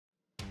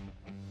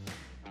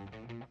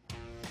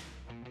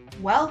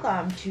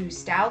Welcome to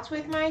Stouts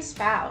with My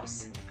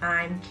Spouse.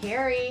 I'm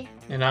Kerry.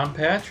 And I'm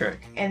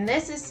Patrick. And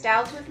this is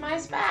Stouts with My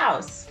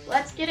Spouse.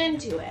 Let's get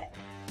into it.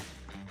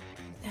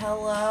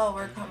 Hello,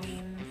 we're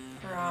coming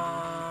from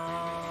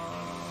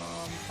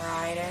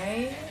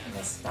Friday,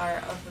 the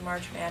start of the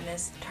March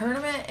Madness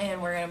tournament,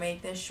 and we're going to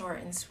make this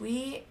short and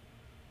sweet.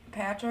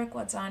 Patrick,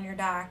 what's on your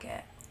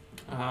docket?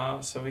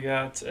 So we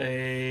got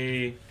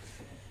a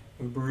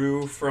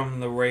brew from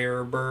the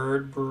Rare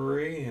Bird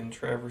Brewery in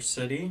Traverse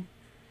City.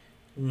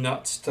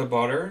 Nuts to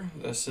Butter.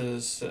 This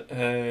is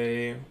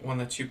a one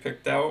that you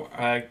picked out.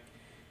 I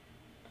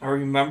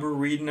remember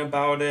reading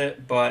about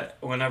it, but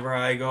whenever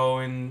I go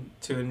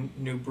into a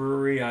new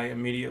brewery, I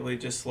immediately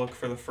just look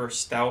for the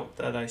first stout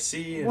that I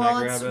see and I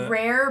grab it. Well, it's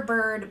Rare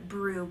Bird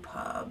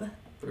Brewpub.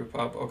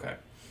 Brewpub, okay.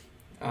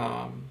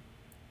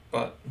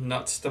 But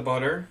nuts to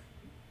butter.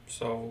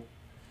 So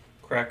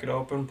crack it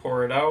open,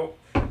 pour it out.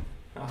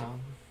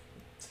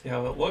 See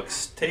how it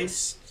looks,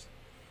 tastes.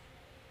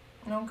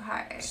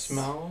 Okay.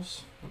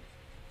 Smells.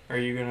 Are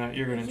you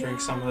you're gonna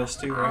drink some of this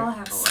too, right? I'll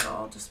have a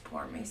little. Just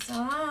pour me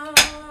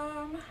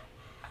some.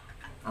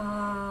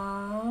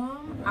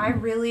 I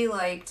really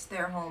liked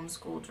their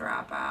homeschool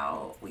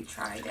dropout. We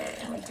tried it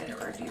and we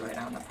didn't review it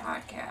on the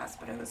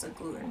podcast, but it was a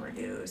gluten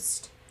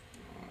reduced.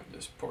 I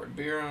just poured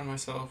beer on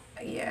myself.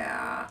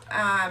 Yeah.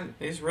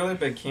 These really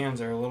big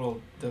cans are a little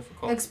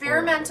difficult.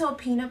 Experimental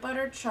peanut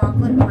butter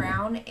chocolate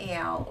brown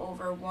ale,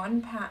 over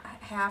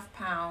 1.5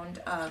 pound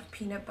of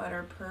peanut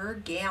butter per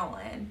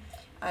gallon.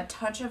 A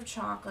touch of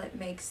chocolate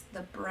makes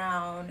the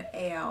brown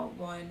ale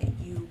one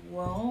you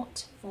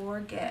won't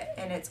forget,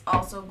 and it's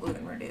also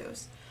gluten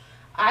reduced.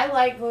 I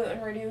like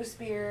gluten reduced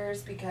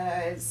beers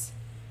because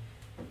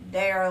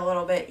they are a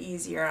little bit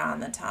easier on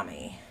the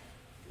tummy.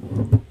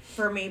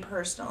 For me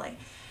personally.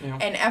 Yeah.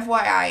 And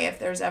FYI, if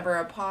there's ever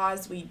a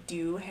pause, we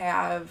do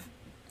have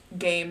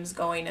games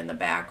going in the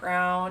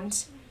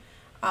background.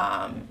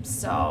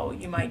 So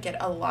you might get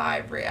a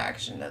live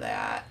reaction to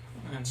that.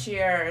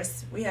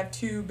 Cheers. We have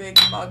 2 big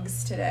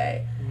mugs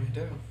today. We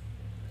do.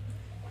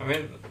 I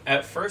mean,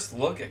 at first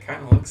look, it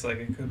kind of looks like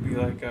it could be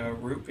like a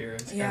root beer.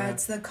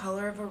 It's the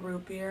color of a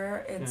root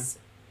beer. It's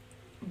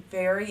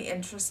very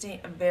interesting,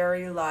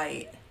 very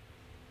light.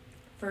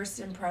 First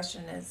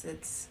impression is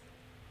it's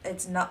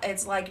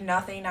like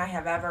nothing I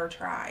have ever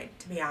tried,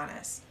 to be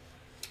honest.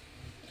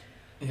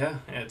 Yeah,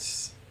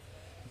 it's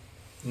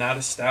not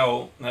a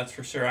stout, that's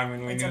for sure. I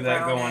mean, we knew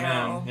that going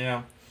in.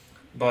 Yeah.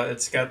 But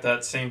it's got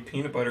that same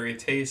peanut buttery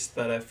taste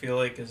that I feel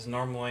like is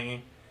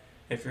normally,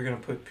 if you're going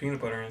to put peanut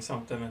butter in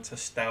something, it's a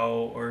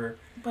stout or...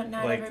 But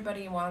not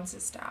everybody wants a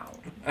stout.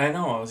 I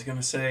know, I was going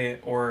to say,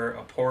 or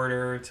a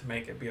porter to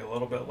make it be a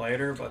little bit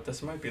lighter, but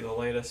this might be the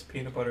lightest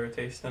peanut butter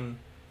tasting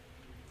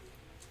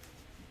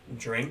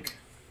drink.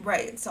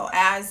 Right, so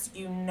as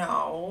you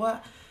know,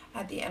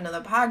 at the end of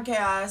the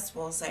podcast,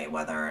 we'll say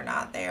whether or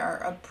not they are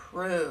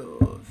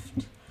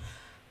approved.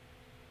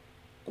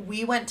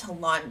 We went to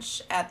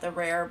lunch at the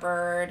Rare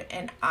Bird,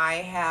 and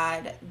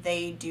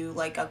they do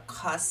like a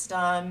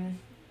custom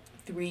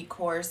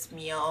 3-course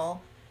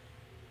meal,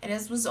 and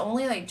this was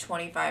only like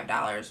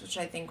 $25, which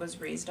I think was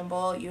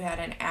reasonable. You had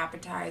an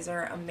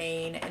appetizer, a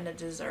main, and a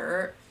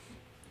dessert,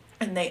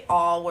 and they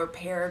all were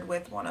paired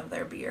with one of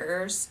their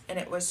beers, and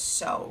it was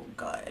so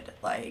good.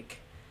 Like,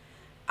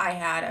 I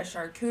had a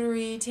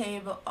charcuterie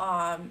table,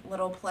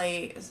 little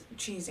plate,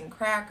 cheese and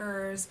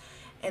crackers,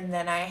 and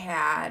then I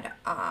had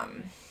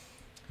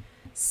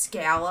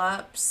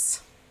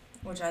scallops,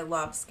 which I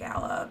love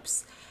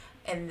scallops,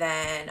 and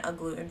then a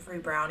gluten-free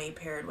brownie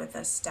paired with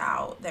a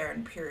stout, their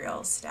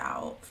imperial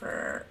stout,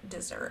 for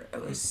dessert.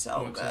 It was so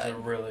good. Which is a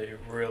really,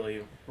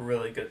 really,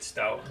 really good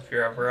stout. If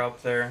you're ever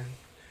up there,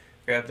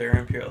 grab their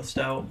imperial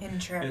stout. In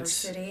Traverse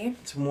City.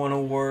 It's won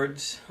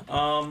awards.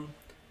 I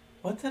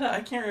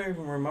can't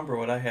even remember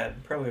what I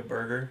had. Probably a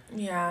burger.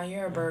 Yeah,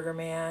 you're a burger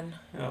man.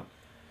 Yep.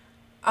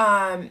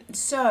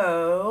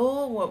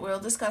 So what we'll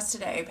discuss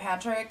today,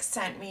 Patrick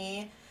sent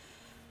me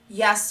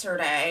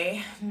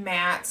yesterday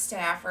Matt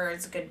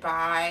Stafford's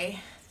goodbye,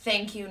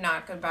 thank you,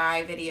 not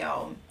goodbye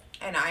video.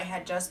 And I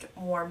had just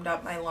warmed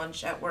up my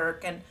lunch at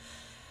work, and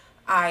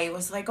I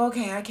was like,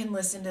 okay, I can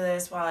listen to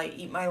this while I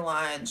eat my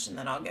lunch, and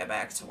then I'll get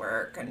back to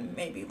work and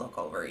maybe look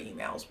over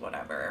emails,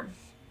 whatever.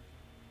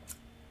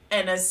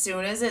 And as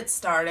soon as it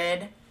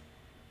started,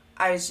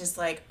 I was just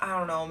like, I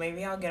don't know,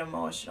 maybe I'll get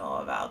emotional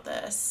about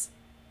this.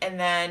 And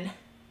then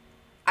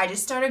I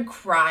just started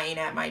crying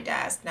at my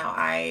desk. Now,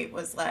 I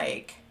was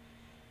like,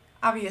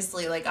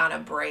 obviously like on a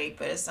break,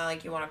 but it's not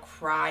like you want to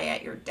cry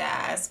at your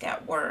desk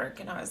at work.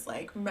 And I was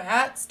like,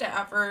 Matt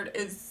Stafford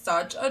is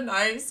such a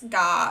nice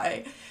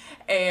guy.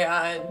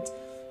 And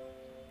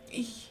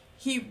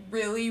he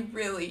really,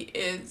 really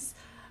is,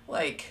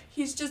 like,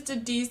 he's just a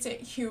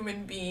decent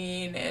human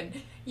being.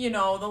 And, you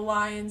know, the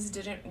Lions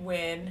didn't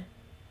win.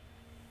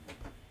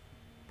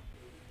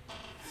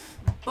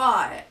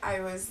 But I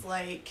was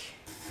like,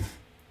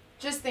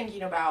 just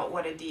thinking about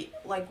what a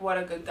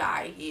good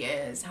guy he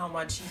is, how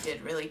much he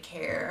did really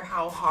care,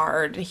 how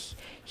hard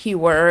he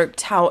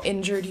worked, how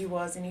injured he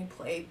was, and he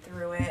played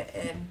through it.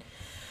 And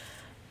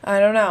I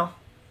don't know.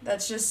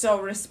 That's just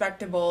so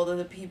respectable to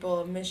the people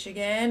of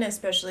Michigan,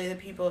 especially the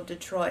people of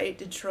Detroit.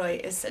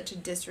 Detroit is such a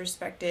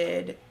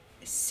disrespected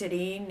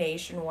city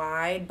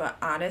nationwide, but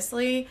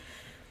honestly,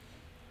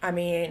 I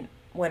mean,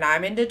 when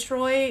I'm in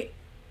Detroit,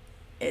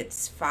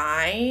 it's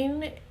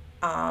fine.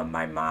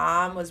 My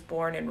mom was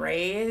born and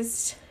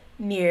raised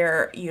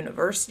near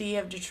University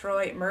of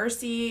Detroit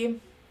Mercy.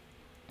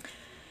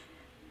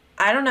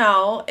 I don't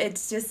know.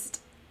 It's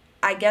just,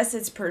 I guess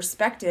it's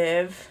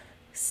perspective.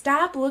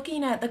 Stop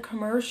looking at the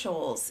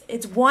commercials.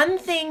 It's one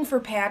thing for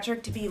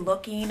Patrick to be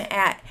looking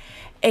at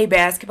a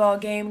basketball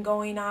game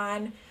going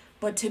on,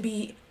 but to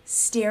be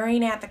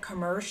staring at the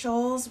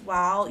commercials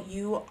while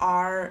you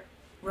are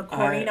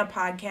recording a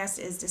podcast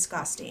is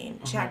disgusting.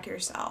 Check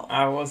yourself.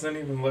 I wasn't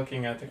even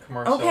looking at the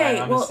commercial. Okay,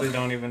 I honestly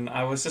don't even.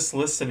 I was just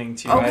listening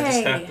to you. Okay. I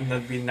just happened to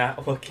be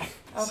not looking.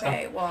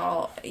 Okay,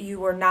 well, you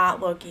were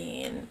not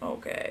looking.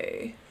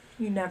 Okay.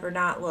 You never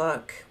not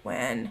look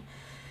when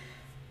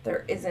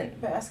there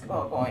isn't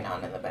basketball going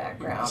on in the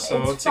background.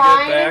 So it's to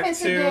fine get back if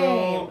it's a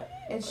game.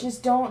 It's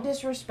just don't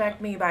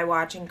disrespect me by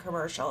watching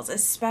commercials,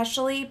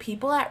 especially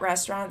people at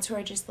restaurants who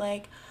are just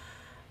like,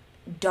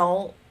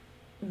 don't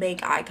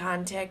make eye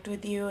contact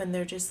with you and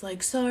they're just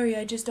like, sorry,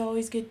 I just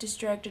always get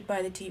distracted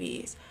by the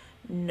TVs.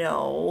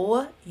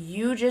 No,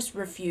 you just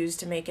refuse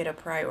to make it a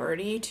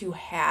priority to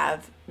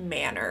have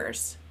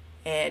manners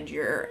and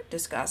you're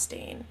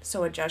disgusting.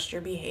 So adjust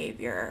your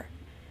behavior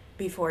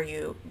before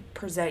you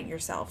present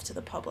yourself to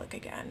the public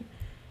again.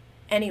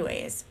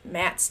 Anyways,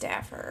 Matt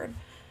Stafford.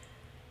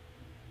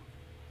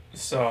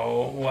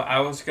 So what I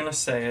was gonna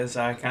say is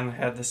I kind of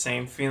had the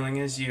same feeling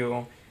as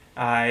you.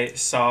 I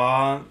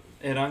saw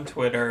it on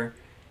Twitter,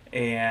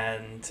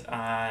 and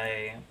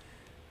I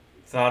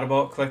thought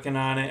about clicking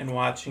on it and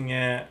watching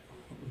it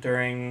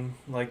during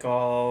like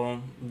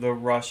all the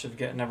rush of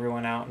getting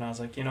everyone out, and I was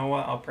like, you know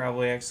what, I'll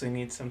probably actually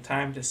need some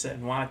time to sit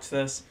and watch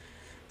this.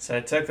 So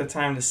I took the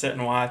time to sit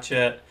and watch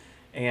it,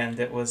 and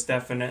it was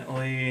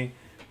definitely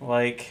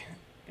like,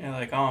 you know,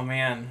 like, oh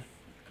man,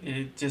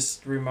 you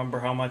just remember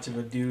how much of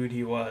a dude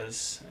he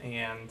was.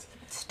 And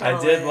I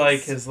did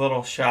like his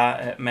little shot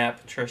at Matt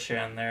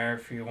Patricia in there,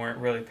 if you weren't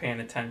really paying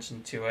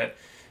attention to it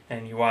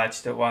and you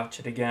watch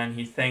it again.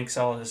 He thanks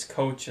all his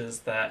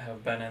coaches that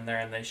have been in there,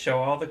 and they show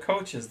all the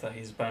coaches that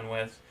he's been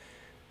with,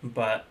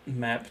 but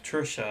Matt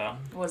Patricia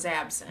was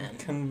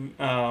absent.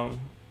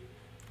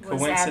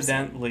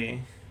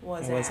 Coincidentally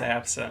was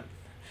absent.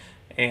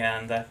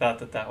 And I thought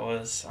that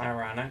was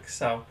ironic.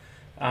 So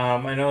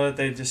I know that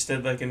they just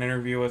did like an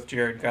interview with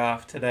Jared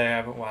Goff today. I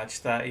haven't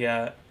watched that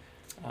yet.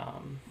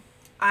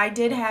 I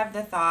did have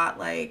the thought,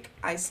 like,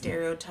 I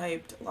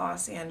stereotyped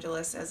Los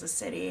Angeles as a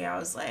city. I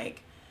was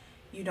like,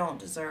 you don't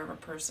deserve a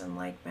person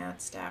like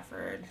Matt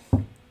Stafford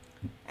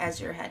as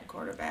your head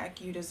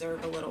quarterback. You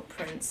deserve a little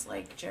prince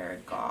like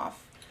Jared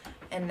Goff.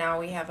 And now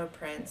we have a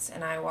prince.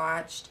 And I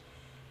watched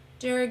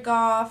Jared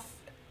Goff,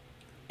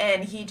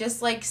 and he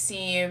just, like,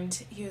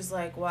 he was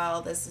like,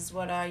 well, this is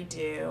what I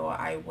do.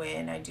 I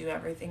win. I do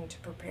everything to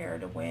prepare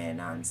to win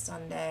on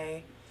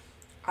Sunday.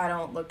 I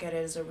don't look at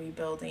it as a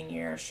rebuilding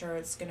year. Sure,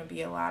 it's going to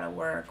be a lot of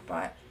work,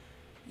 but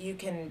you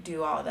can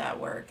do all that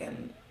work.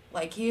 And,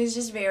 like, he was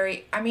just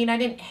I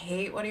didn't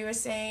hate what he was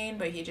saying,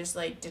 but he just,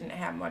 like, didn't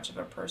have much of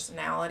a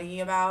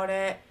personality about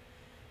it.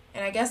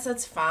 And I guess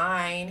that's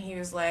fine. He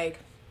was like,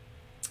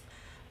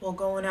 well,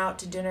 going out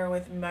to dinner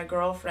with my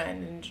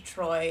girlfriend in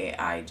Detroit,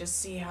 I just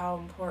see how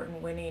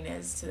important winning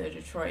is to the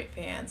Detroit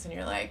fans. And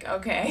you're like,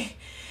 okay,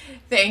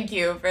 thank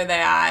you for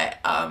that.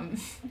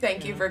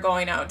 Thank you for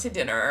going out to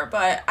dinner.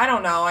 But I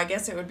don't know. I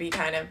guess it would be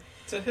kind of...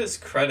 To his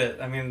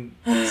credit, I mean,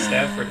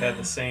 Stafford had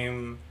the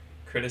same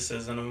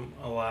criticism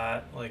a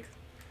lot. Like,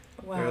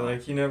 they're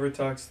like, he never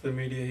talks to the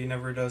media, he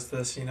never does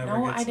this, he never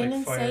gets,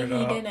 like, fired up.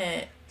 No, I didn't say he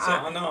didn't.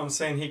 So, no, I'm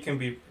saying he can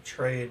be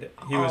portrayed.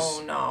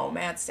 No,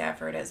 Matt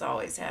Stafford has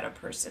always had a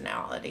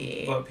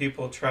personality. But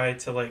people try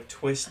to, like,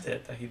 twist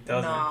it that he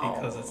doesn't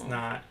because it's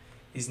not,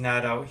 he's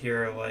not out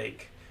here,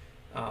 like,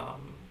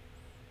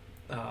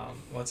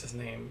 what's his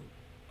name?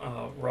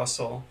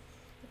 Russell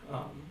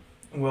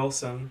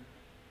Wilson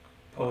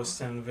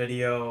posting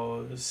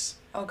videos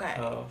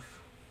of...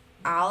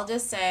 I'll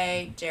just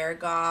say Jared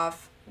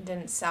Goff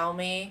didn't sell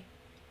me,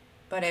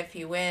 but if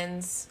he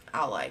wins,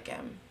 I'll like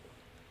him.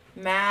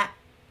 Matthew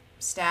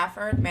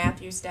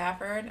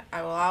Stafford,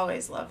 I will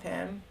always love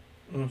him.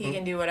 Mm-hmm. He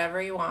can do whatever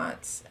he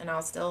wants, and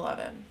I'll still love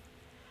him.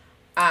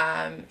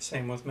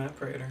 Same with Matt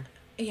Prater.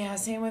 Yeah,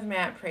 same with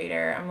Matt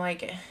Prater. I'm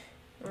like,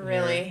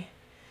 really?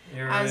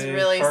 I was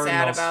really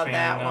sad about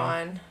that now.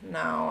 one.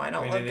 No, I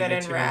don't look good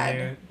in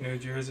red. New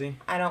Jersey?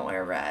 I don't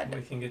wear red.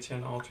 We can get you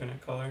an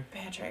alternate color.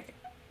 Patrick,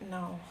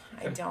 no,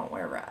 okay. I don't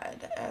wear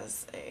red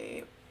as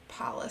a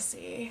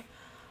policy.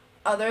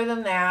 Other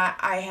than that,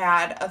 I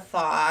had a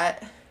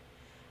thought.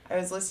 I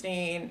was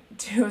listening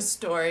to a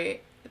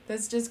story.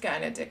 This just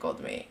kind of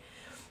tickled me.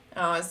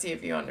 I want to see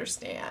if you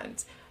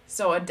understand.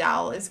 So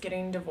Adele is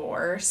getting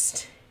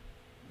divorced.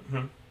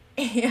 Mm-hmm.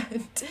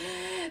 And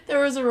there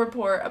was a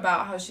report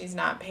about how she's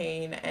not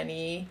paying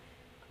any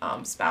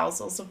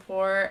spousal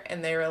support.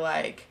 And they were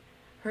like,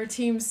 Her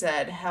team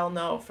said, hell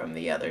no, from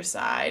the other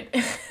side.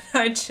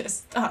 I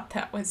just thought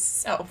that was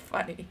so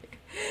funny.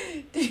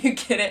 Do you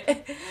get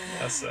it?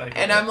 Yes, I get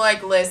And it. I'm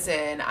like,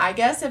 listen, I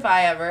guess if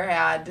I ever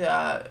had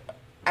to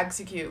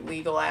execute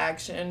legal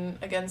action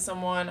against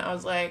someone, I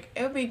was like,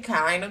 it would be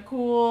kind of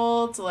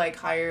cool to like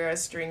hire a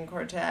string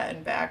quartet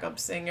and backup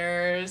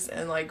singers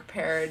and like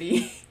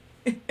parody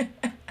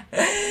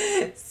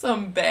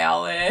some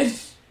ballad.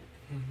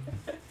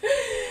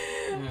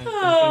 Yeah,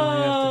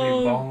 definitely have to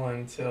be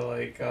balling to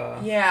like.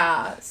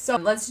 Yeah, so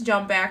let's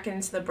jump back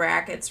into the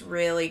brackets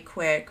really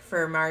quick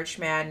for March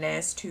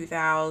Madness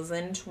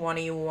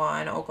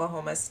 2021.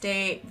 Oklahoma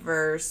State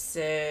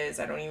versus,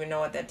 I don't even know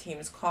what that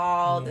team's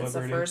called. It's the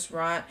Liberty. first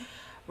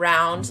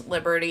round,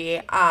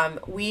 Liberty.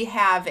 We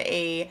have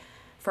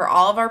for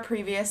all of our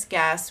previous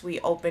guests, we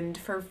opened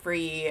for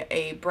free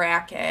a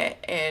bracket,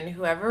 and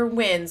whoever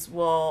wins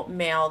will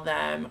mail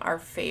them our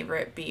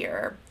favorite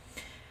beer.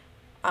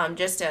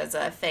 Just as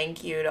a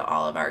thank you to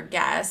all of our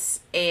guests.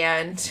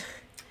 And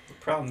The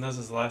problem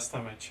is last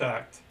time I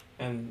checked,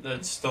 and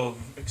it's still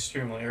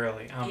extremely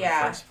early. I'm in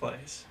first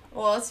place.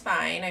 Well, it's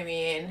fine. I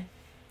mean,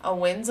 a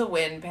win's a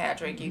win,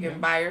 Patrick. You can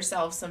buy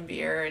yourself some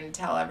beer and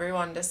tell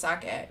everyone to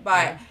suck it.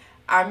 But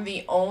I'm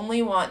the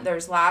only one.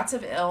 There's lots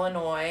of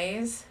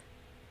Illinois.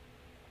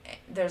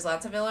 There's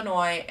lots of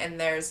Illinois, and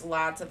there's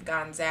lots of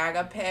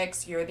Gonzaga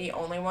picks. You're the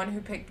only one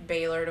who picked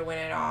Baylor to win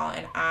it all,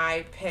 and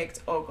I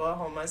picked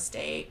Oklahoma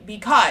State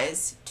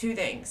because two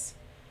things.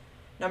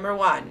 Number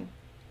one,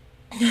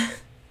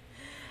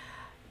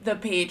 the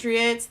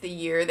Patriots, the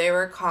year they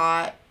were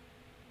caught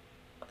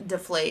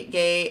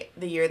Deflategate,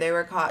 the year they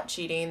were caught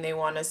cheating, they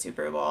won a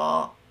Super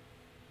Bowl.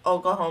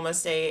 Oklahoma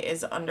State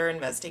is under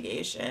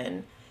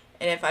investigation.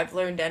 And if I've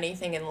learned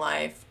anything in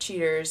life,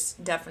 cheaters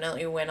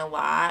definitely win a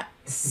lot.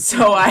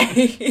 So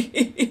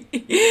I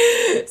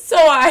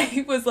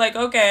was like,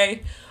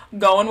 okay,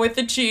 going with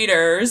the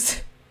cheaters,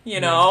 you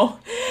know.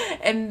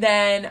 And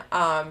then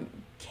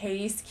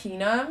Case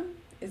Keenum,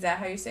 is that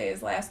how you say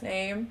his last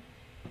name?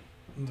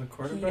 The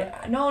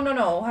quarterback?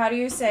 No. How do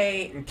you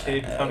say?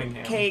 Cade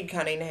Cunningham. Cade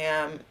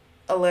Cunningham.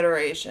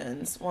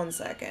 Alliterations. 1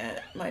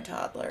 second. My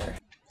toddler.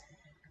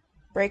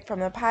 Break from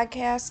the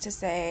podcast to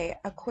say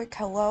a quick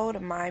hello to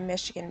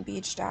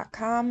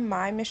mymichiganbeach.com,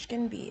 My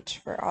Michigan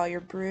Beach, for all your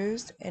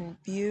brews and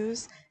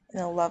views in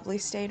the lovely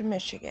state of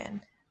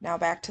Michigan. Now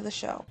back to the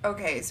show.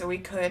 Okay, so we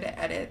could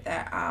edit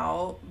that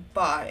out,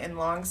 but in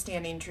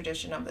long-standing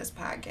tradition of this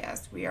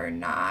podcast, we are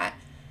not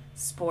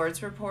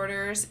sports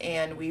reporters,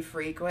 and we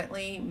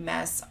frequently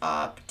mess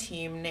up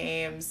team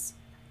names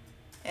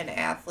and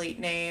athlete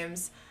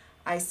names.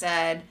 I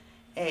said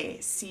a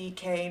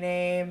CK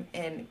name,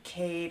 and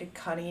Cade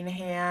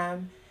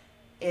Cunningham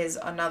is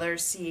another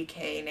CK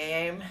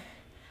name.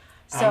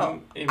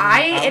 So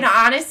and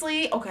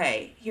honestly,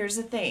 okay, here's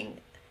the thing.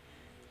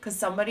 Because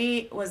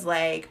somebody was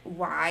like,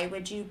 why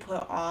would you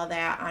put all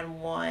that on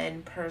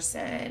one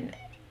person?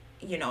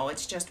 You know,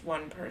 it's just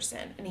one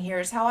person. And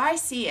here's how I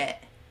see it.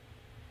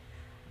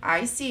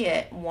 I see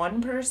it.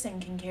 One person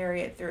can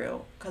carry it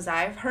through. Because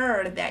I've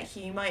heard that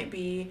he might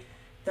be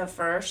the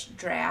first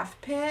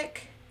draft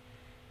pick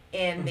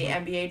in the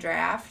NBA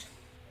draft.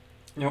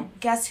 Yep.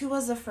 Guess who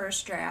was the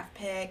first draft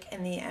pick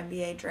in the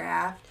NBA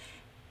draft?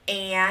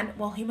 And,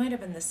 well, he might have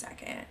been the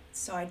second.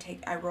 So I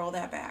roll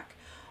that back.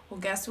 Well,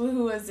 guess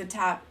who was the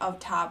top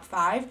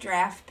 5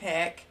 draft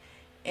pick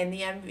in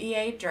the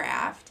NBA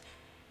draft?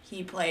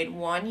 He played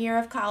 1 year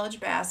of college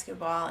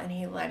basketball, and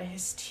he led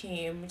his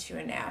team to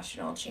a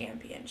national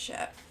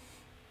championship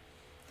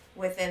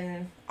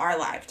within our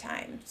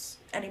lifetimes.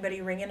 Anybody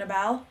ringing a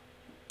bell?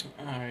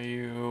 I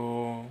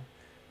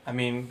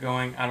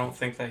don't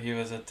think that he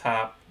was a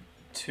top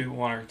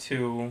 1 or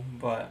 2,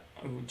 but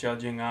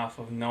judging off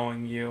of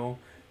knowing you,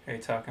 are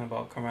you talking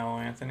about Carmelo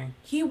Anthony?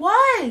 He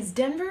was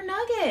Denver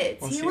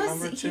Nuggets. Was he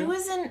number 2? He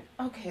was in.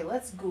 Okay,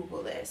 let's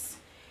Google this.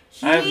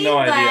 I have no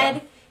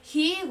idea.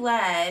 He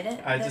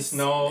led. I just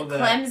know that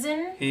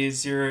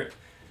Clemson.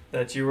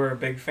 That you were a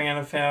big fan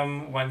of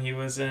him when he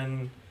was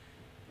in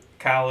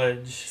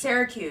college.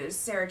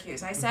 Syracuse.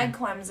 I said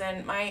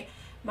Clemson.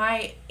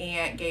 My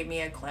aunt gave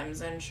me a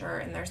Clemson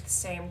shirt, and they're the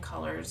same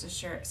colors as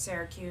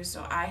Syracuse,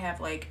 so I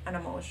have like an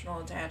emotional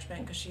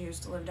attachment because she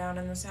used to live down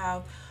in the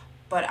South.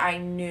 But I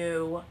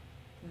knew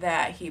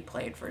that he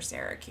played for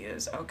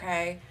Syracuse,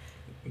 okay?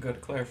 Good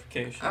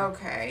clarification.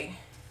 Okay.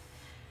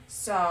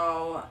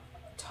 So,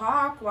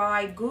 talk while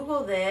I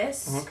Google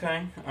this.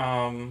 Okay.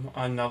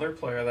 Another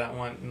player that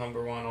went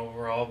number 1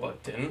 overall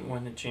but didn't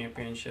win the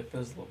championship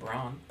is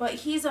LeBron. But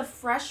he's a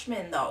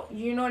freshman, though.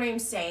 You know what I'm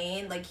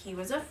saying? Like, he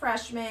was a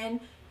freshman.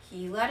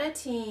 He led a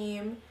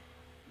team.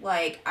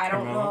 Like, I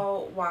don't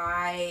know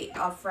why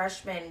a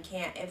freshman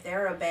can't, if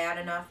they're a bad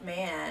enough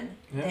man,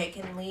 they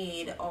can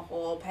lead a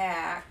whole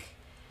pack.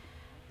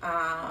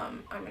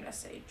 I'm going to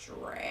say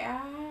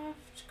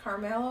draft.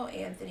 Carmelo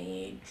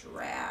Anthony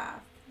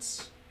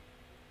draft.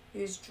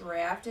 He was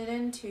drafted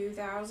in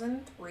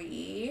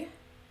 2003.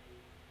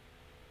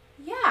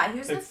 Yeah, he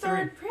was the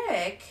third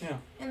pick. Yeah.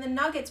 And the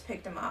Nuggets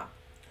picked him up.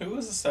 Who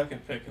was the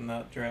second pick in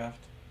that draft?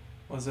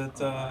 Was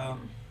it I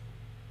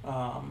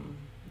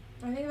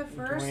think the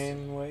first.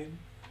 Dwayne Wade?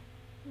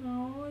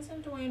 No,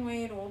 wasn't Dwayne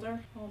Wade older?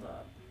 Hold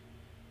up.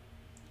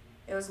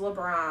 It was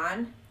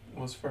LeBron.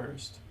 Was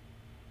first.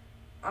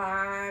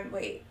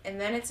 Wait, and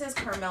then it says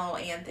Carmelo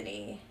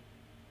Anthony.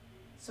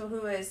 So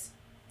who is?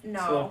 No.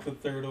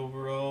 Selected third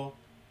overall.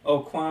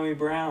 Oh, Kwame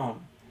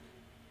Brown.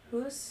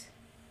 Who's?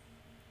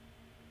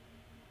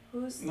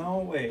 No,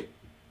 wait.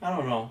 I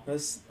don't know.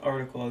 This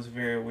article is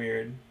very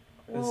weird.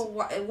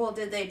 Well,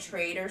 did they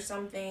trade or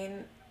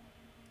something?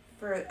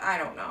 I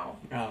don't know.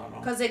 I don't know.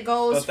 Because it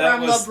goes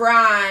from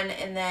LeBron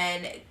and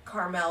then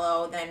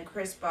Carmelo, then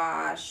Chris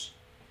Bosh,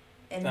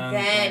 and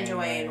then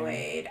Dwayne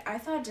Wade. I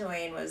thought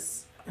Dwayne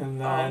was. And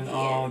then,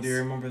 do you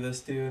remember this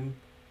dude?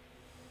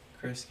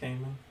 Chris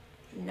Kaman?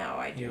 No,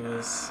 I do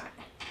not.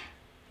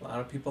 A lot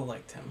of people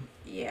liked him.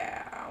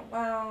 Yeah,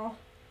 well.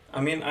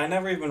 I mean, I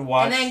never even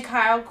watched. And then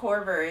Kyle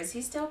Korver, is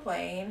he still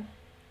playing?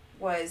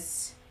 I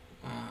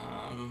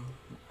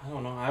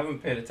don't know. I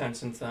haven't paid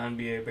attention to the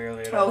NBA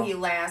barely at all. Oh, he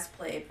last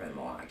played for the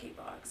Milwaukee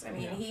Bucks. I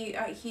mean,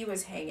 he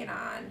was hanging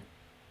on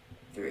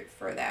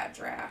for that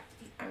draft.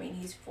 I mean,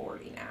 he's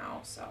 40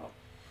 now, so.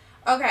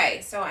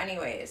 Okay, so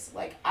anyways,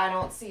 I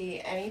don't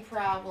see any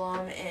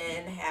problem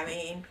in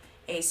having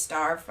a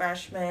star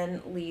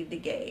freshman lead the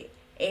gate.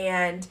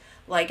 And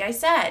like I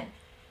said,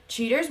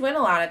 cheaters win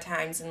a lot of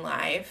times in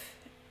life.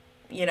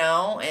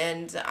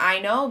 And I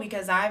know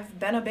because I've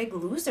been a big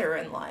loser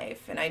in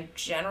life, and I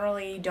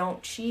generally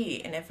don't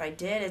cheat, and if I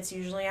did, it's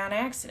usually on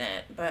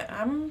accident, but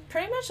I'm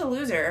pretty much a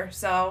loser,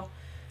 so,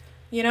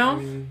 I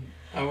mean,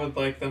 I would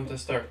like them to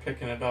start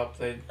picking it up.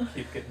 They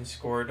keep getting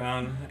scored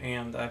on,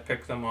 and I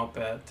picked them up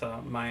at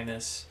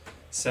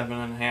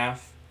 -7.5,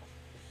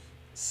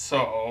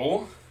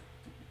 so...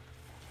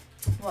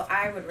 Well,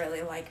 I would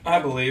really like... I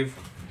believe...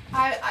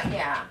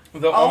 yeah.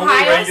 The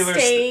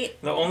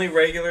only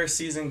regular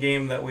season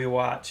game that we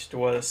watched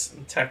was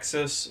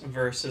Texas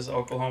versus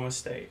Oklahoma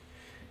State.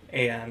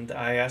 And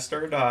I asked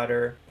our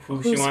daughter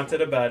who she wanted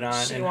to bet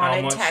on and how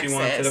much she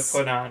wanted to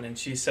put on, and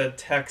she said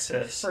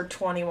Texas for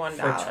 $21.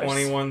 For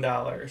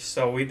 $21.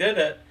 So we did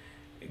it.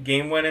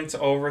 Game went into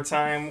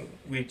overtime.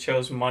 We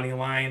chose money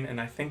line,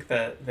 and I think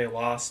that they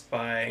lost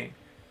by...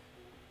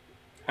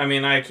 I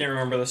mean, I can't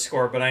remember the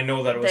score, but I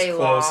know that it was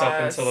close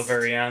up until the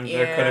very end. Yeah.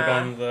 There could have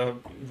been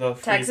the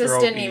free Texas throw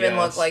didn't BS, even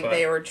look like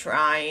they were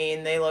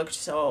trying. They looked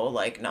so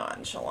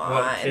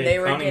nonchalant, and they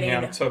were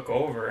Cunningham took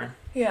over.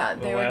 Yeah,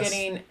 they were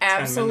getting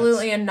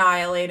absolutely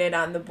annihilated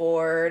on the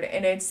board,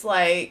 and it's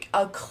like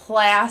a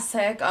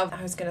classic of,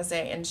 I was gonna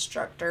say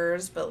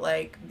instructors, but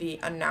the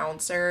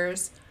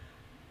announcers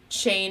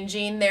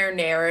changing their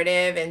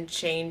narrative and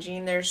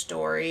changing their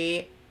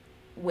story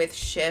with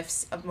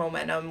shifts of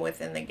momentum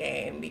within the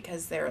game,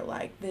 because they're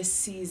like, this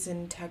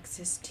season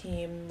Texas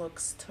team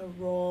looks to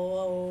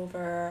roll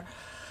over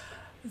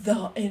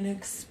the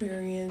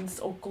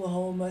inexperienced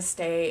Oklahoma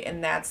State,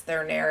 and that's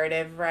their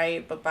narrative,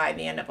 right? But by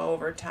the end of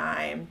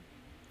overtime,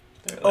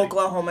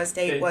 Oklahoma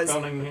State was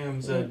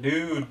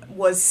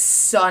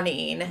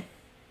sunning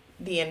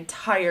the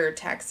entire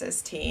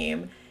Texas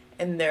team,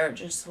 and they're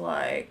just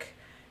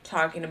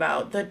talking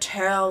about the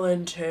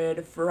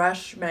talented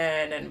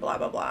freshmen and blah,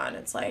 blah, blah. And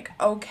it's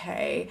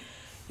okay,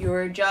 you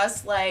were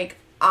just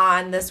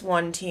on this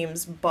one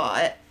team's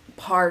butt,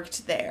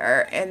 parked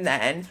there, and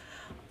then,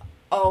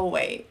 oh,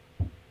 wait,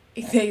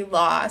 they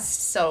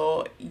lost,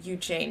 so you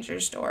change your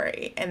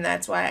story. And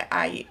that's why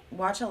I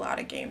watch a lot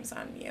of games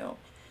on mute.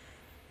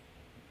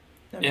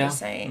 I'm just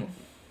saying.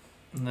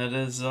 It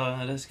is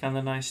kind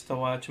of nice to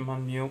watch them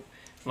on mute,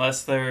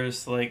 unless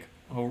there's a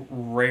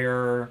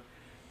rare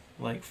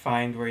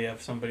find where you have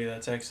somebody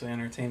that's actually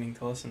entertaining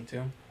to listen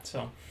to.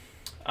 So,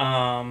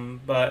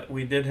 but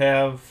we did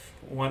have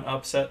one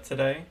upset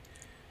today.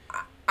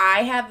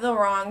 I have the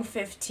wrong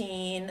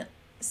 15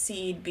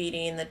 seed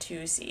beating the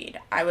 2 seed.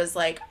 I was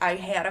I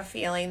had a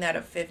feeling that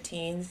a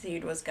 15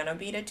 seed was going to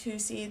beat a 2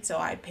 seed, so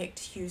I picked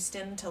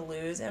Houston to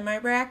lose in my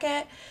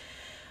bracket.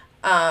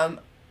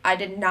 I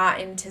did not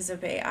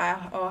anticipate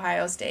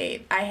Ohio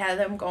State. I had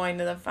them going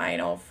to the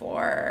Final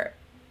Four.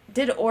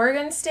 Did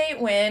Oregon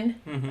State win?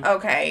 Mm-hmm.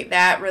 Okay,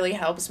 that really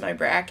helps my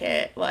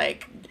bracket.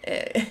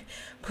 It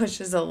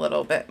pushes a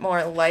little bit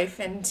more life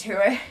into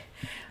it.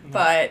 Mm-hmm.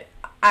 But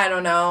I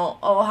don't know.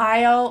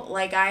 Ohio,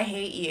 I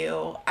hate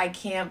you. I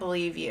can't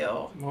believe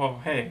you.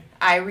 Well, hey.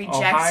 I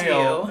reject you.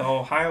 The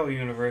Ohio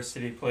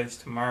University plays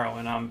tomorrow,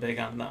 and I'm big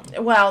on them.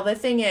 Well, the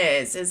thing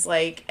is as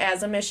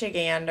a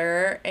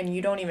Michigander, and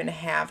you don't even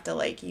have to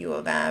like U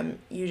of M,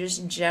 you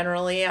just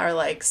generally are,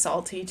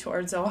 salty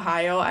towards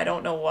Ohio. I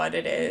don't know what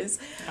it is.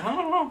 I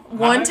don't know.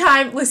 One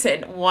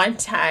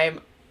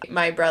time,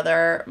 my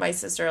brother, my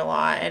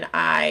sister-in-law, and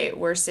I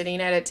were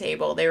sitting at a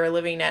table. They were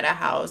living at a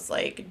house,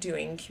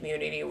 doing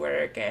community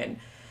work, and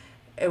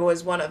it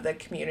was one of the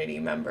community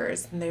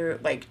members, and they were,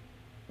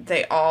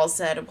 they all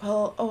said,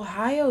 well,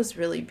 Ohio's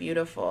really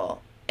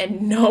beautiful,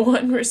 and no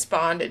one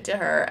responded to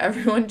her.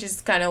 Everyone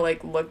just kind of,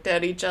 looked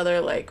at each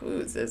other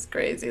who's this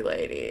crazy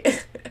lady?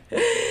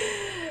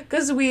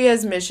 Because we,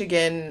 as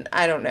Michigan,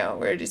 I don't know,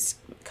 we're just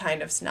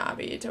kind of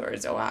snobby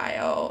towards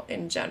Ohio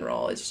in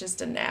general. It's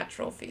just a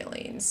natural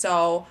feeling.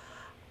 So,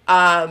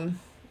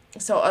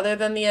 other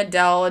than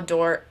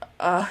the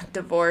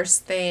divorce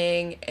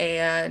thing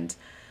and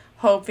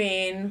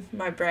hoping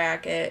my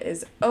bracket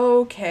is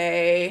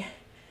okay,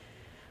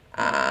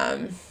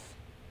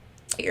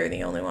 you're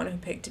the only one who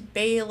picked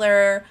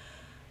Baylor.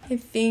 I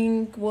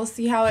think we'll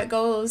see how it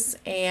goes,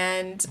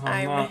 and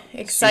I'm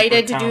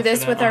excited to do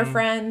this with our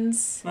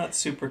friends. Not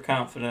super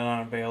confident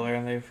on Baylor,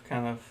 and they've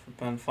kind of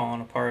been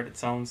falling apart, it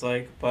sounds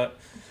like. But,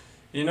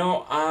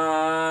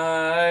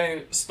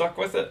 I stuck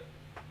with it,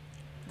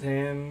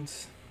 and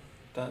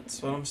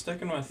that's what I'm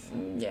sticking with.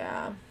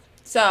 Yeah.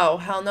 So,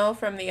 hell no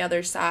from the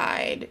other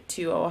side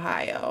to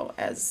Ohio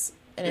as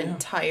an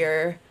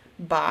entire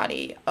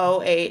body.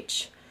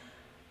 OH.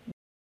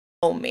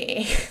 Oh,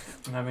 me.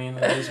 I mean,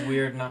 it is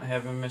weird not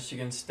having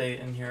Michigan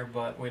State in here,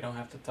 but we don't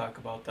have to talk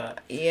about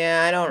that.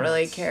 Yeah, I don't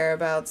really care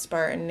about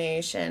Spartan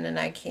Nation, and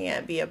I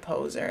can't be a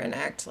poser and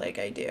act like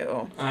I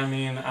do. I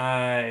mean,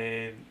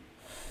 I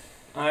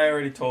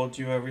already told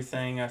you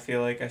everything. I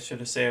feel like I should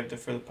have saved it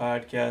for the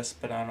podcast,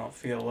 but I don't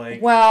feel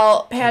like...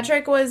 Well,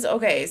 Patrick was...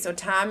 Okay, so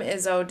Tom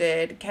Izzo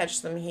did catch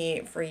some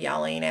heat for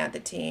yelling at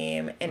the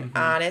team, and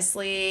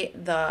honestly,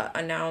 the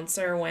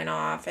announcer went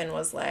off and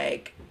was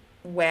like...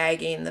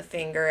 wagging the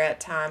finger at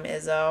Tom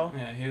Izzo.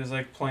 Yeah, he was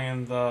like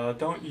playing the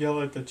 "Don't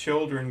Yell at the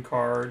Children"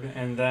 card,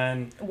 and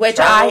then which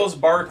Charles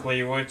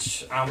Barkley,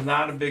 which I'm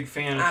not a big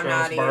fan of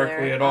Charles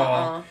Barkley at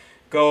all,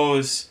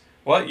 goes,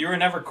 "What? You were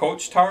never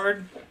coached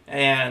hard?"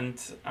 And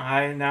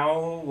I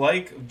now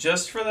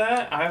just for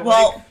that,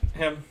 like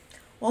him.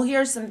 Well,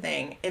 here's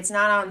something. It's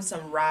not on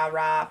some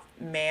rah-rah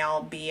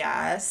male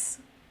BS,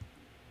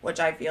 which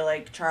I feel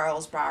like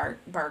Charles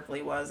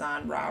Barkley was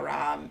on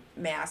rah-rah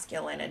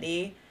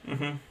masculinity.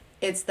 Mm-hmm.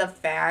 It's the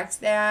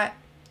fact that,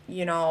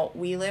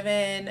 we live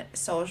in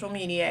social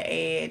media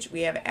age.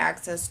 We have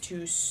access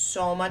to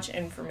so much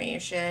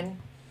information.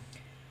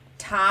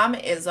 Tom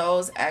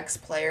Izzo's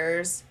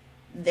ex-players,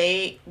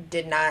 they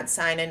did not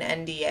sign an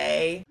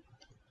NDA.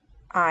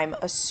 I'm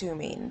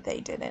assuming they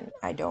didn't.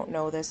 I don't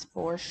know this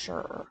for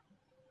sure.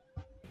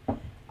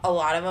 A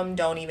lot of them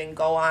don't even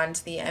go on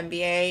to the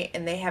NBA,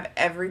 and they have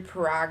every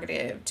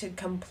prerogative to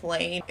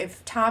complain.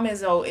 If Tom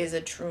Izzo is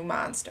a true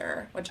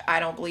monster, which I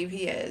don't believe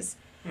he is,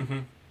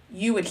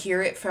 you would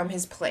hear it from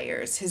his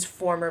players, his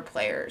former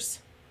players,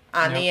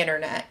 on the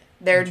internet.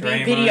 There'd be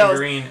videos.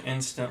 Green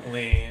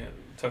instantly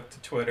took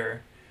to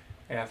Twitter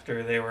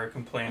after they were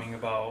complaining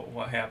about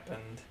what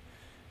happened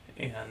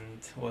and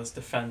was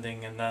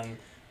defending, and then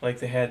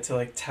they had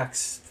to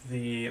text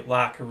the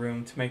locker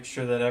room to make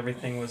sure that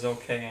everything was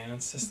okay, and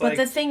it's just but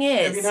the thing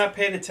is, have you not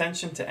paid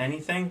attention to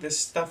anything? This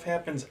stuff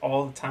happens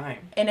all the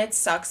time, and it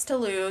sucks to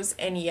lose.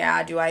 And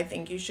do I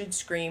think you should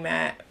scream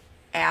at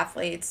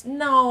athletes?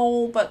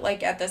 No, but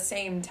at the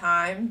same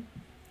time,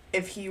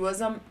 if he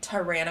was a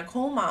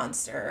tyrannical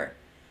monster,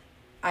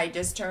 I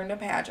just turned to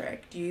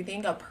Patrick. Do you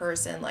think a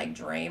person like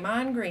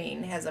Draymond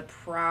Green has a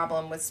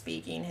problem with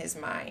speaking his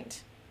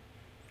mind?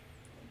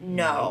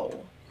 No.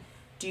 Nope.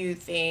 Do you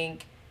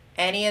think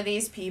any of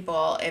these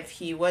people, if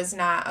he was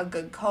not a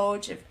good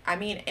coach,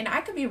 and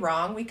I could be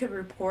wrong, we could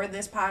record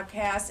this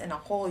podcast and a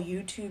whole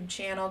YouTube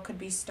channel could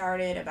be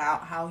started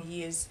about how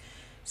he is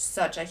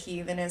such a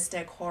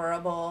heathenistic,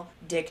 horrible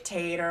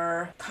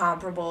dictator,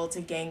 comparable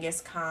to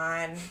Genghis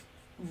Khan,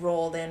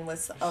 rolled in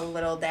with a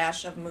little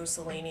dash of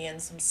Mussolini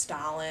and some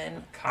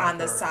Stalin on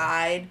the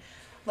side.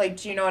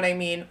 Do you know what I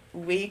mean?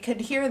 We could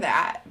hear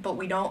that, but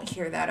we don't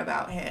hear that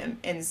about him.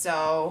 And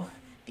so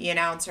the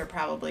announcer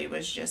probably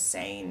was just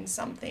saying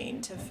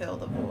something to fill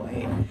the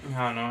void.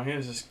 I don't know. He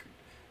was just...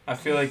 I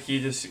feel like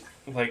he just,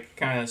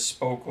 kind of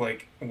spoke,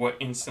 what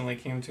instantly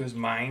came to his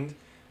mind.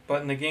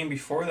 But in the game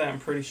before that, I'm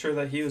pretty sure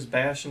that he was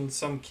bashing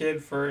some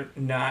kid for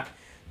not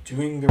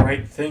doing the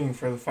right thing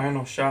for the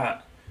final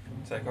shot.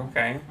 It's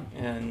okay.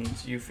 And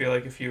you feel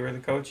like if you were the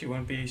coach, you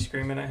wouldn't be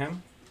screaming at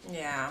him?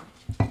 Yeah.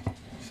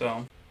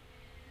 So.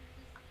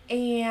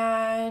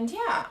 And,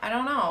 I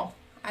don't know.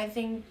 I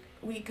think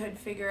we could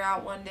figure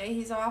out one day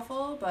he's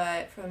awful,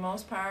 but for the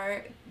most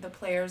part, the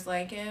players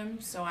like him,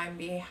 so I'm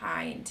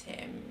behind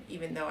him,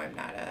 even though I'm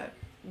not a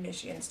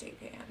Michigan State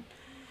fan.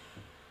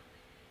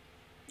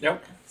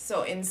 Yep.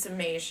 So in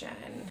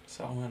summation,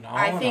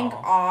 I think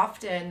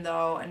often,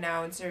 though,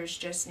 announcers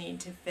just need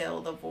to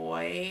fill the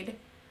void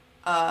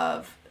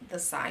of the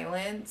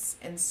silence.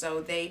 And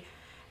so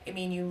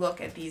you look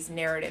at these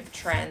narrative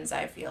trends,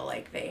 I feel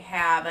like they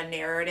have a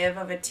narrative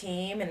of a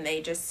team and they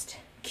just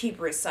keep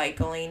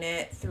recycling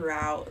it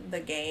throughout the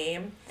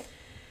game.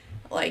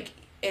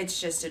 It's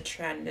just a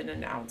trend and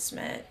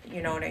announcement,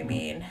 you know what I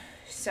mean?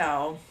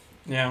 So...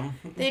 yeah.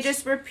 They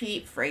just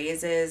repeat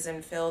phrases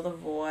and fill the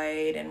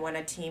void, and when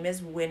a team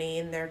is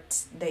winning,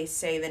 they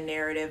say the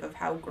narrative of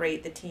how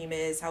great the team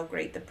is, how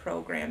great the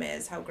program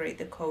is, how great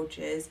the coach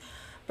is.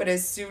 But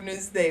as soon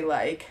as they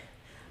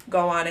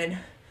go on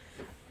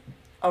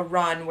a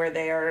run where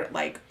they are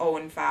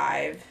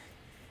 0-5,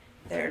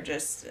 they're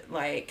just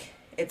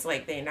it's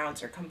like the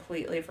announcer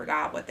completely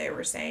forgot what they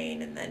were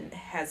saying and then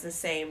has the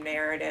same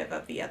narrative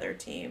of the other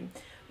team.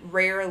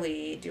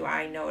 Rarely do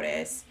I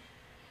notice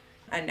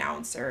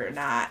announcer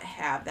not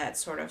have that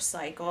sort of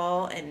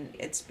cycle, and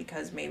it's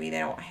because maybe they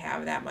don't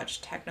have that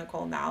much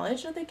technical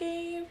knowledge of the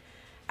game.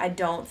 I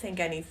don't think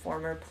any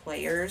former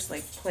players,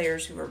 like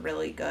players who were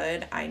really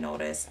good, I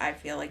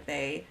feel like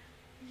they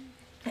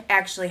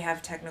actually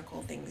have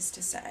technical things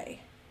to say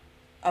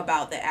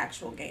about the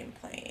actual game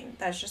playing.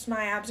 That's just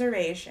my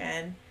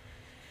observation,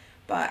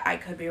 but I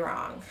could be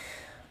wrong.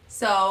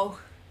 So,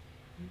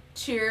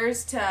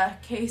 cheers to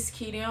Case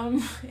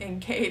Keenum and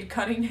Cade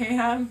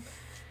Cunningham.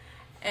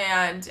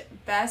 And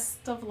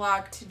best of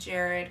luck to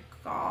Jared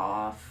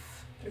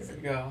Goff.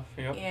 Jared Goff,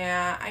 yep.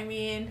 Yeah, I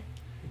mean...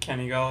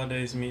 Kenny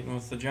Galladay's meeting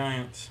with the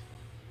Giants.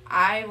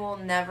 I will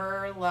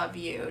never love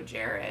you,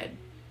 Jared.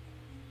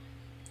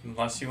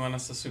 Unless you win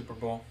us the Super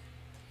Bowl.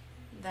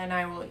 Then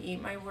I will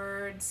eat my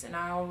words and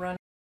I'll run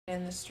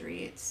in the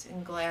streets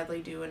and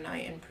gladly do a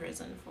night in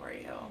prison for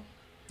you.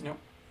 Yep.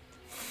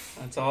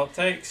 That's all it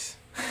takes.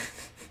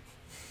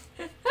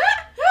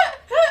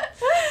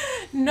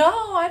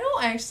 No, I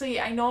don't actually.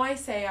 I know I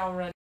say I'll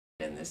run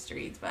in the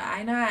streets, but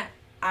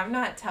I'm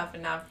not tough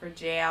enough for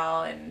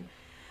jail, and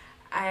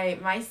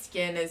my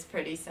skin is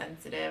pretty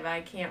sensitive.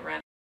 I can't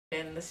run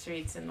in the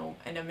streets in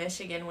a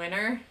Michigan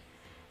winter.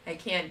 I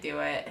can't do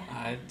it.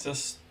 I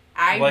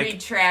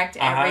retract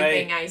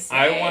everything I say.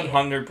 I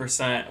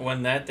 100%,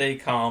 when that day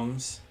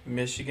comes,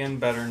 Michigan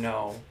better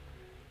know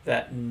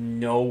that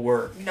no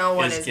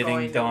one is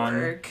getting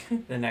done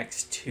the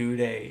next 2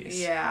 days.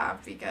 Yeah,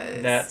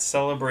 because that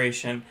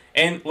celebration.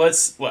 And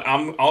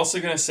I'm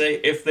also going to say,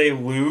 if they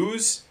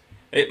lose,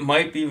 it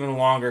might be even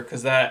longer,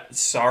 because that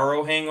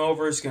sorrow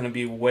hangover is going to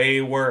be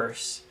way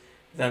worse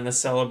than the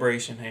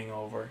celebration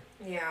hangover.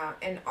 Yeah,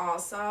 and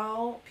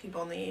also,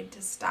 people need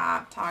to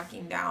stop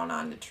talking down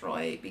on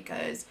Detroit,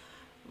 because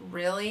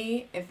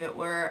really, if it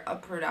were a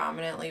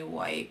predominantly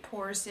white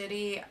poor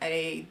city,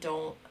 I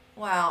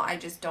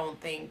just don't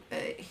think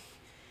that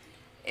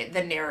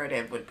the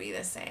narrative would be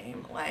the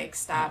same. Like,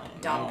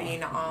 stop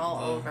dumping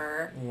all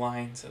over.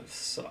 Lines have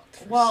sucked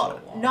for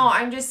so long. No,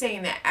 I'm just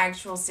saying the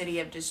actual city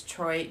of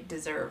Detroit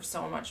deserves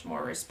so much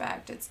more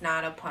respect. It's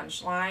not a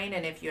punchline,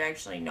 and if you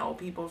actually know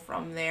people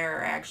from there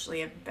or actually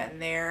have been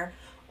there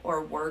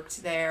or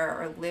worked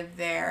there or lived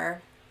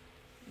there,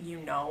 you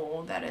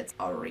know that it's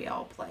a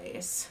real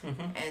place.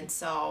 Mm-hmm. And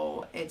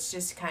so it's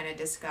just kind of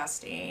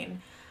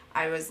disgusting.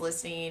 I was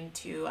listening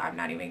to, I'm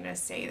not even going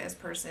to say this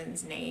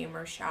person's name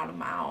or shout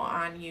them out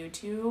on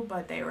YouTube,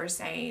 but they were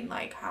saying,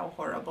 like, how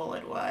horrible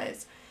it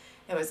was.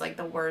 It was, like,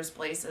 the worst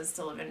places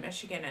to live in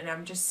Michigan. And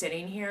I'm just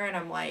sitting here and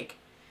I'm like,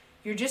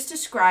 you're just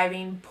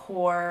describing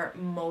poor,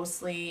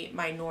 mostly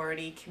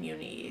minority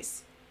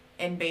communities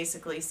and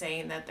basically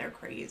saying that they're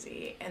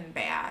crazy and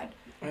bad.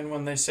 And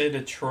when they say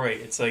Detroit,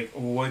 it's like,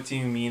 what do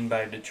you mean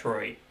by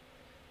Detroit?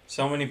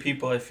 So many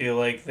people, I feel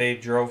like, they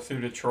drove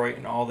through Detroit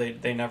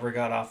and they never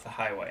got off the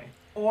highway.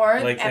 Or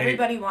like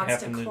everybody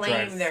wants to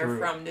claim they're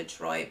from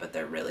Detroit, but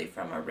they're really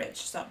from a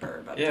rich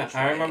suburb of Detroit.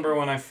 Yeah, I remember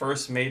when I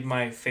first made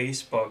my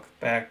Facebook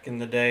back in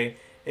the day,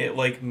 it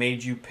like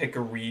made you pick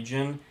a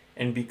region,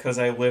 and because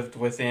I lived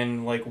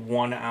within like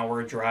 1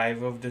 hour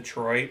drive of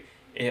Detroit,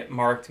 it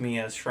marked me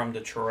as from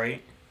Detroit.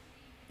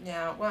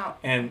 Yeah, well...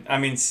 And, I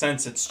mean,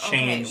 since it's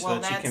changed,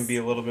 that you can be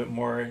a little bit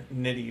more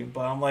nitty,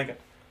 but I'm like...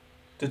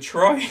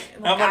 Detroit?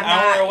 I'm an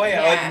hour away.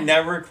 Yeah. I would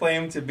never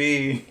claim to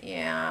be.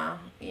 Yeah,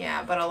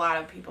 but a lot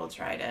of people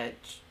try to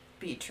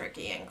be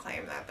tricky and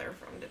claim that they're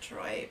from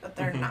Detroit, but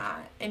they're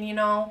not. And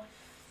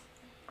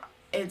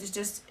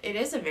it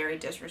is a very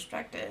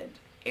disrespected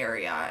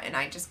area, and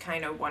I just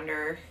kind of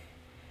wonder,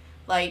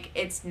 like,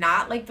 it's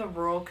not like the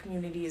rural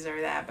communities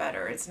are that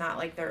better. It's not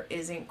like there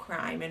isn't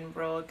crime in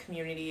rural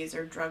communities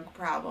or drug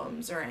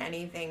problems or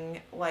anything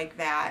like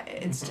that.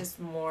 It's just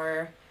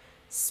more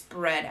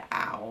spread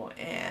out,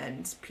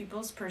 and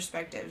people's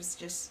perspectives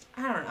just,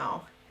 I don't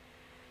know,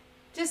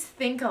 just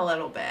think a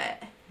little bit.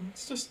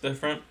 It's just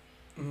different.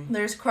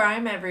 There's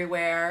crime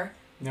everywhere.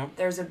 Yep.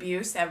 There's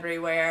abuse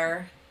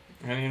everywhere.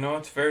 And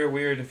it's very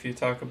weird if you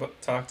talk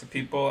to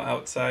people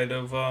outside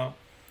of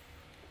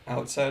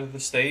the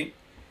state.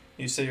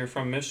 You say you're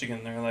from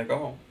Michigan, they're like,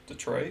 oh,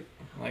 Detroit?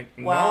 Like,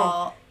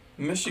 no.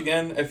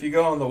 Michigan, if you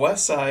go on the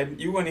west side,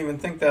 you wouldn't even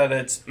think that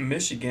it's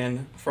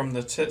Michigan from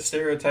the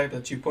stereotype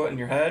that you put in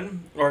your head.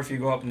 Or if you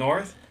go up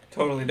north,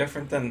 totally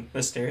different than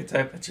the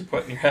stereotype that you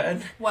put in your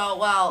head.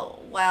 Well,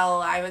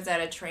 I was at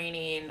a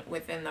training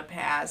within the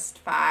past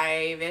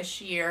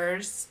 5-ish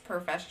years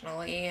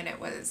professionally, and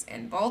it was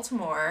in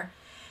Baltimore.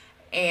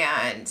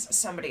 And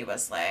somebody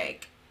was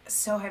like,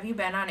 so have you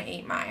been on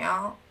 8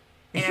 Mile?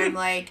 And I'm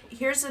like,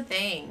 here's the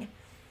thing.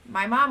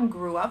 My mom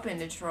grew up in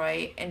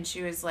Detroit, and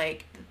she was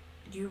like...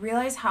 Do you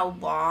realize how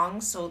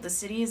long? So the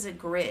city is a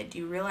grid. Do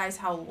you realize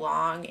how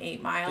long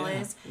 8 Mile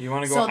is? You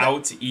want to go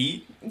out to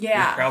eat?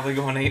 Yeah. You're probably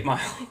going 8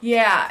 Mile.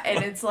 Yeah,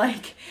 and it's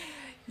like,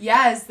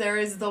 yes, there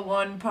is the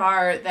one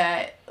part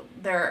that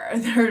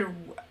they're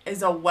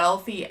is a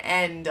wealthy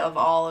end of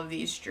all of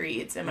these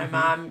streets. And my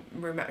mom,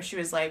 she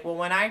was like, well,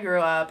 when I grew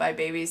up, I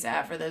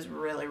babysat for this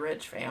really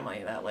rich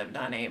family that lived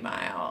on 8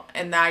 Mile.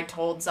 And I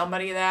told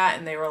somebody that,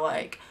 and they were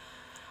like,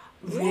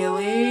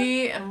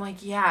 really? What? And I'm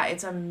like, yeah,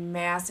 it's a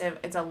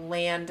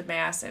land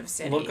massive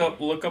city. Look up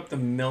the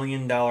 $1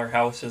 million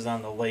houses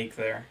on the lake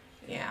there.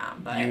 Yeah,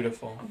 but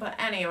beautiful. But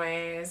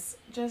anyways,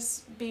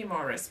 just be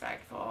more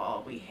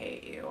respectful. We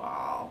hate you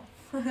all.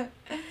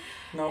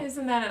 Nope.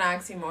 Isn't that an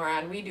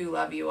oxymoron? We do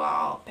love you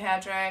all.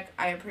 Patrick,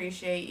 I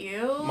appreciate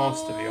you.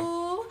 Most of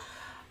you.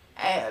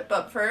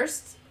 But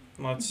first,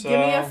 let's give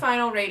me a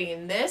final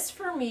rating. This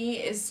for me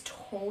is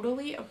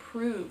totally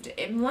approved.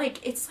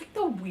 It's like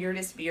the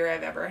weirdest beer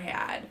I've ever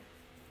had.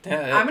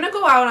 Yeah, I'm gonna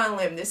go out on a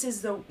limb.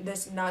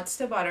 This nuts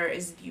to butter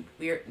is the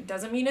weird.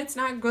 Doesn't mean it's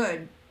not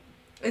good.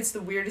 It's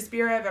the weirdest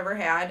beer I've ever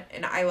had,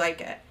 and I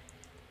like it.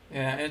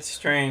 Yeah, it's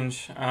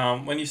strange.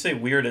 When you say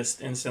weirdest,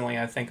 instantly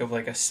I think of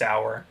like a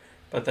sour,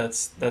 but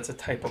that's a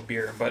type of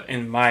beer. But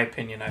in my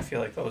opinion, I feel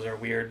like those are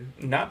weird.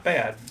 Not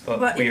bad, but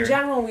weird. But in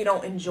general, we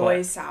don't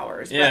enjoy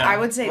sours. Yeah, but I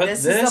would say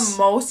this is the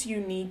most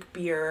unique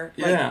beer,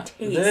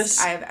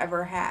 taste I've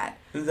ever had.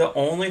 The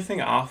only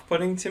thing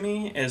off-putting to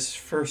me is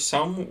for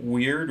some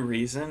weird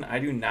reason, I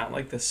do not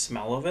like the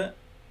smell of it.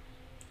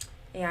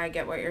 Yeah, I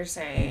get what you're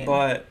saying.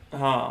 But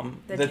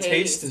the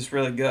taste is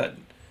really good.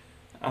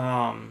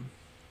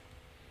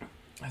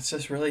 It's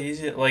just really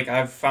easy. Like,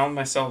 I've found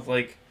myself,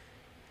 like,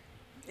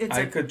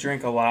 I could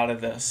drink a lot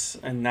of this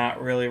and not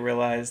really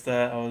realize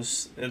that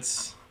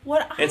it's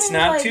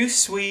not too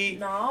sweet.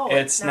 No,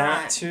 it's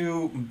not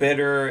too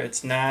bitter.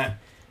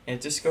 It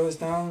just goes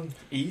down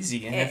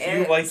easy. And if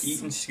you like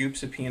eating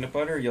scoops of peanut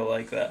butter, you'll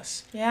like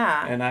this.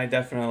 Yeah. And I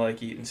definitely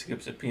like eating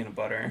scoops of peanut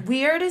butter.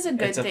 Weird is a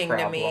good thing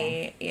to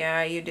me.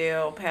 Yeah, you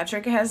do.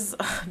 Patrick has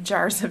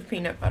jars of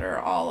peanut butter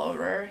all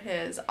over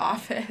his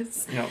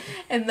office. Yep.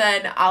 And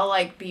then I'll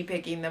be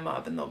picking them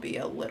up and there'll be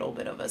a little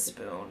bit of a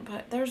spoon.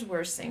 But there's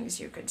worse things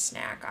you could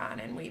snack on,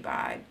 and we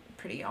buy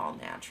pretty all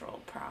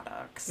natural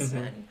products. Mm-hmm.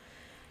 And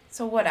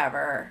so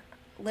whatever.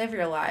 Live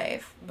your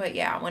life. But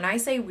yeah, when I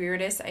say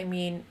weirdest, I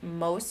mean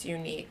most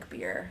unique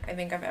beer I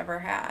think I've ever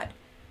had.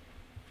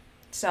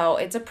 So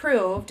it's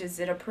approved. Is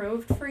it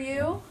approved for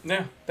you?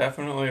 Yeah,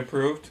 definitely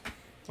approved.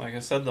 Like I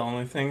said, the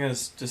only thing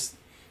is just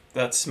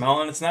that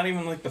smell, and it's not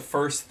even the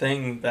first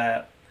thing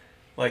that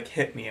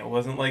hit me. It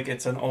wasn't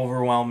it's an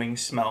overwhelming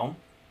smell.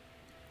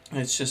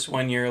 It's just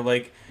when you're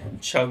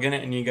chugging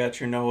it and you got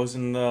your nose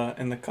in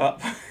the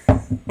cup.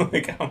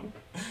 I'm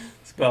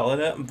spelling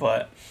it,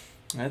 but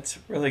it's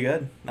really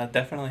good. I'll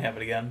definitely have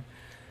it again.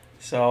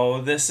 So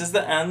this is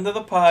the end of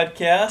the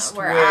podcast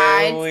where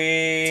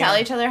we tell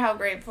each other how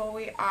grateful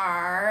we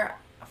are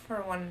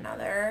for one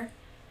another.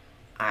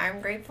 I'm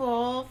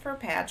grateful for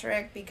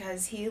Patrick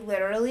because he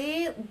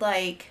literally,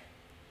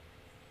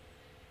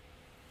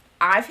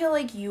 I feel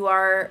like you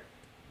are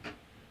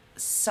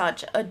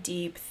such a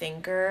deep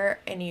thinker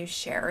and you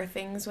share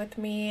things with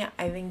me.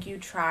 I think you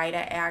try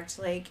to act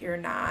like you're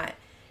not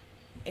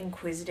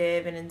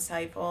inquisitive and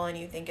insightful and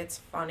you think it's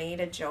funny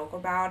to joke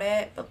about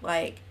it, but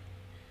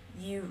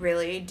you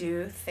really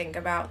do think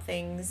about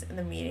things in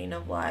the meaning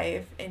of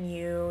life, and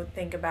you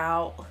think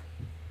about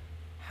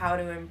how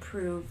to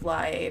improve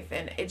life,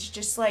 and it's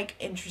just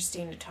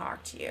interesting to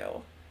talk to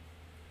you,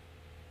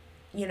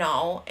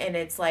 and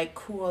it's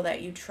cool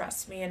that you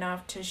trust me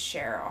enough to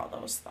share all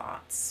those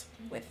thoughts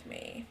with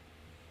me.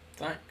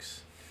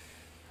 Thanks.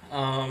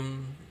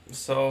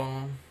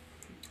 So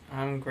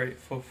I'm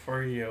grateful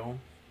for you.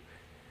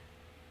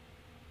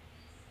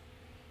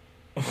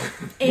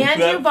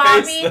 And you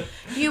bought me a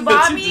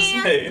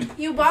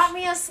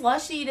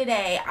slushie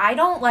today. I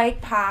don't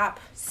like pop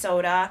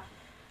soda.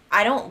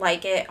 I don't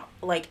like it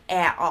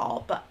at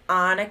all, but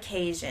on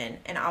occasion,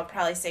 and I'll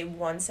probably say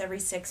once every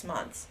 6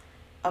 months,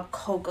 a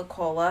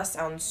Coca-Cola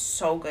sounds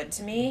so good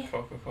to me.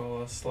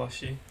 Coca-Cola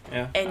slushie.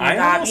 Yeah. And you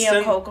got me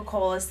a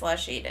Coca-Cola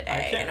slushie today.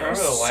 I can't remember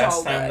the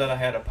last time that I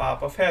had a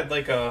pop. I've had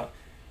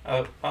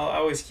I'll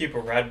always keep a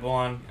Red Bull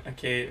on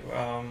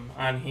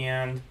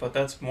hand, but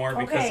that's more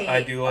because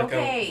I do a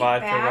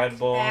vodka Red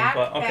Bull.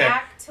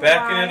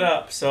 Backing it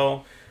up.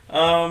 So,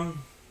 but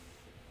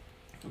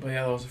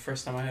yeah, that was the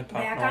first time I had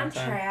pop. Back on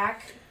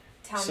track.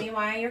 Tell me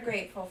why you're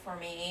grateful for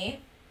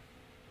me.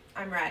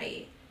 I'm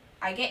ready.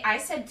 I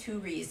said 2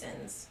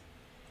 reasons.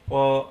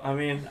 Well, I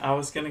mean, I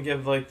was gonna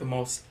give the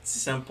most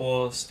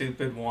simple,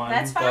 stupid one,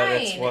 That's fine.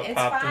 But it's what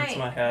popped into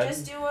my head.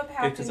 Just do what popped into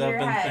your head. Because I've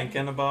been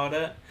thinking about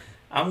it.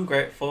 I'm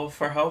grateful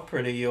for how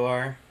pretty you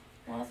are.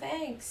 Well,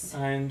 thanks.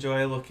 I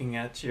enjoy looking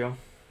at you.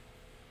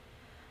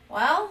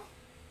 Well,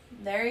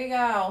 there you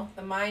go.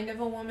 The mind of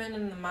a woman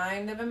and the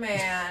mind of a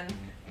man.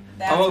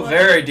 I'm a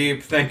very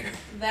deep thinker.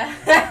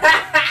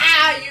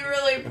 You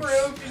really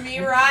proved me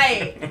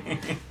right.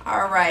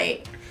 All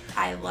right.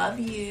 I love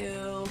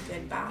you.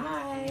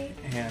 Goodbye.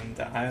 And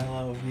I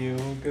love you.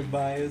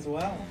 Goodbye as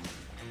well.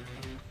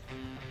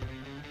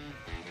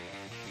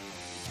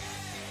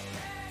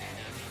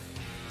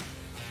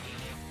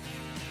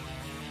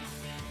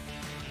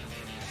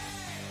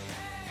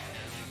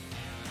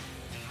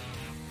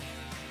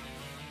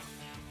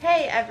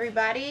 Hey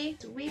everybody!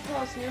 We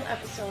post new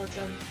episodes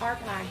of our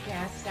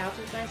podcast, Stouts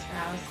with My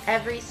Spouse,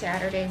 every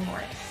Saturday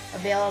morning.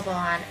 Available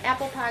on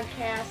Apple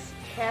Podcasts,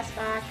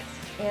 CastBox,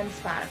 and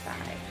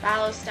Spotify.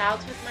 Follow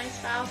Stouts with My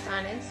Spouse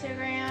on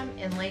Instagram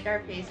and like our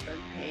Facebook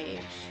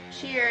page.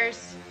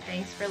 Cheers!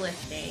 Thanks for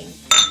listening.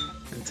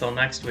 Until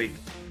next week.